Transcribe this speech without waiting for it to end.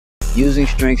Using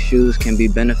strength shoes can be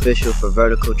beneficial for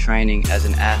vertical training as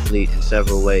an athlete in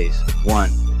several ways. 1.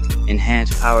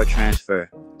 Enhanced power transfer.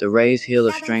 The raised heel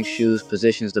of strength shoes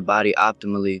positions the body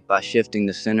optimally by shifting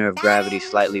the center of gravity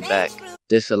slightly back.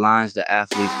 This aligns the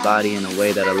athlete's body in a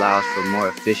way that allows for more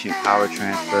efficient power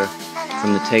transfer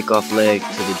from the takeoff leg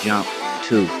to the jump.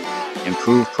 2.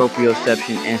 Improved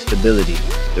proprioception and stability.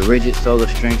 The rigid sole of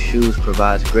strength shoes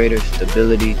provides greater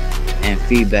stability and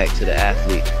feedback to the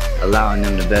athlete, allowing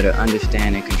them to better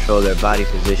understand and control their body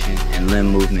position and limb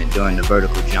movement during the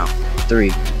vertical jump.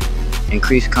 3.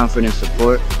 Increased comfort and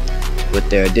support. With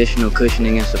their additional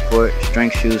cushioning and support,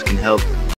 strength shoes can help